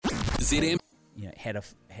ZM. Had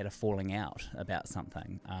a falling out about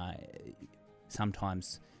something.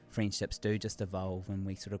 Sometimes friendships do just evolve and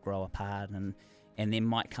we sort of grow apart and then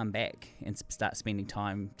might come back and start spending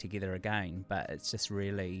time together again. But it's just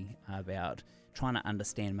really about trying to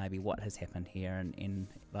understand maybe what has happened here and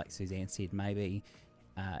like Suzanne said, maybe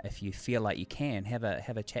if you feel like you can, have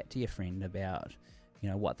a chat to your friend about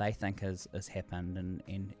what they think has happened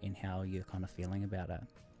and how you're kind of feeling about it.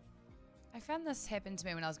 I found this happened to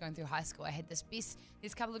me when I was going through high school. I had this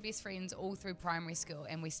couple of best friends all through primary school,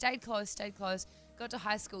 and we stayed close, got to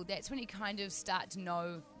high school. That's when you kind of start to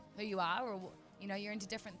know who you are, or you're into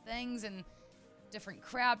different things and different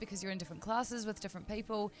crowd because you're in different classes with different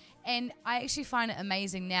people. And I actually find it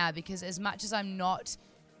amazing now because as much as I'm not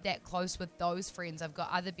that close with those friends, I've got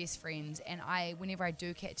other best friends, and whenever I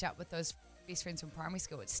do catch up with those best friends from primary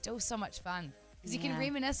school, it's still so much fun because you can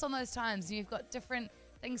reminisce on those times and you've got different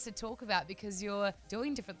things to talk about because you're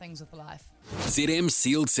doing different things with life. ZM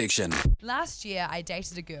Sealed Section. Last year, I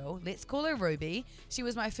dated a girl, let's call her Ruby. She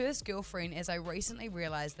was my first girlfriend as I recently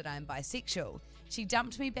realised that I'm bisexual. She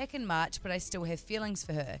dumped me back in March, but I still have feelings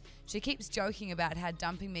for her. She keeps joking about how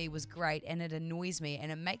dumping me was great and it annoys me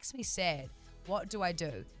and it makes me sad. What do I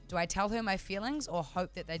do? Do I tell her my feelings or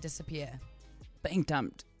hope that they disappear? Being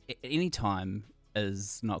dumped at any time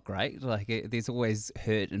is not great. There's always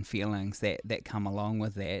hurt and feelings that come along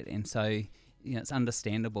with that, and so it's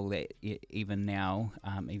understandable that even now,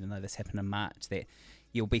 even though this happened in March, that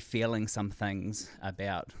you'll be feeling some things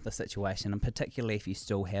about the situation, and particularly if you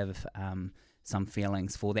still have some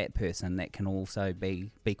feelings for that person, that can also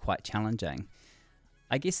be quite challenging.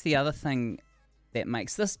 I guess the other thing that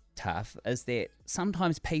makes this tough is that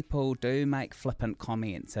sometimes people do make flippant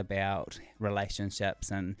comments about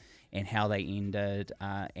relationships and how they ended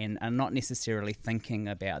and are not necessarily thinking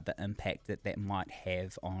about the impact that might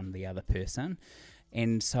have on the other person.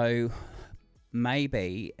 And so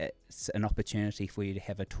maybe it's an opportunity for you to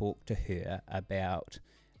have a talk to her about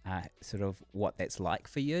sort of what that's like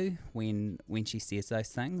for you when she says those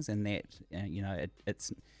things, and that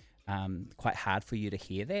it's quite hard for you to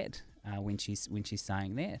hear that when she's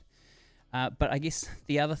saying that. But I guess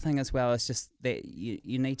the other thing as well is just that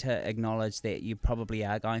you need to acknowledge that you probably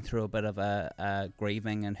are going through a bit of a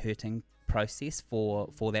grieving and hurting process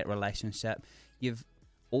for that relationship. You've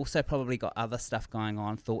also probably got other stuff going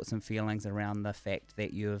on, thoughts and feelings around the fact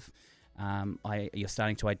that you're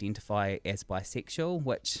starting to identify as bisexual,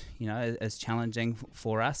 which is challenging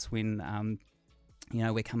for us when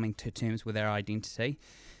we're coming to terms with our identity.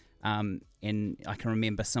 And I can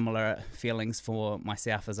remember similar feelings for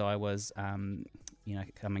myself as I was,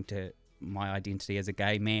 coming to my identity as a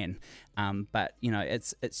gay man. But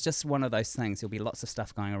it's just one of those things. There'll be lots of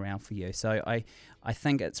stuff going around for you. So I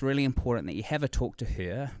think it's really important that you have a talk to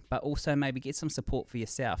her, but also maybe get some support for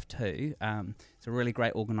yourself too. It's a really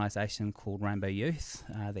great organisation called Rainbow Youth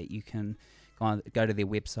that you can go to their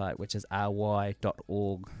website, which is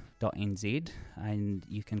ry.org.nz, and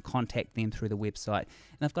you can contact them through the website.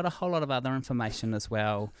 And they've got a whole lot of other information as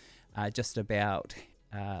well, just about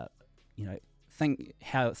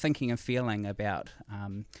thinking and feeling about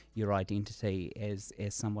your identity as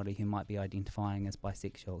somebody who might be identifying as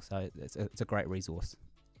bisexual. So it's a great resource.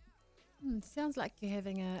 Sounds like you're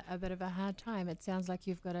having a bit of a hard time. It sounds like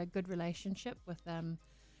you've got a good relationship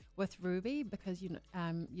with Ruby because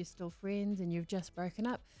you're still friends and you've just broken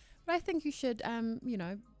up. But I think you should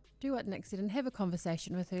do what Nick said and have a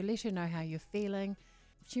conversation with her. Let her know how you're feeling.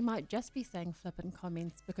 She might just be saying flippant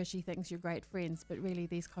comments because she thinks you're great friends, but really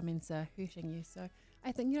these comments are hurting you. So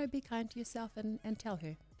I think be kind to yourself and tell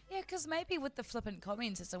her. Yeah, because maybe with the flippant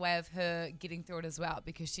comments, it's a way of her getting through it as well,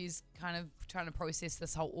 because she's kind of trying to process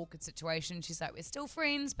this whole awkward situation. She's like, we're still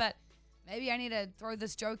friends, but maybe I need to throw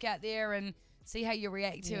this joke out there and see how you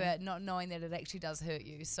react to it, not knowing that it actually does hurt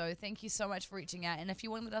you. So thank you so much for reaching out. And if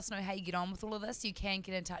you want to let us know how you get on with all of this, you can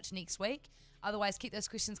get in touch next week. Otherwise, keep those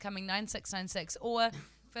questions coming, 9696, or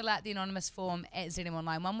fill out the anonymous form at ZM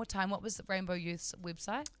Online. One more time, what was the Rainbow Youth's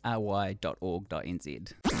website?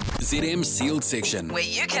 ry.org.nz. ZM Sealed Section, where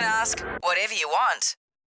you can ask whatever you want.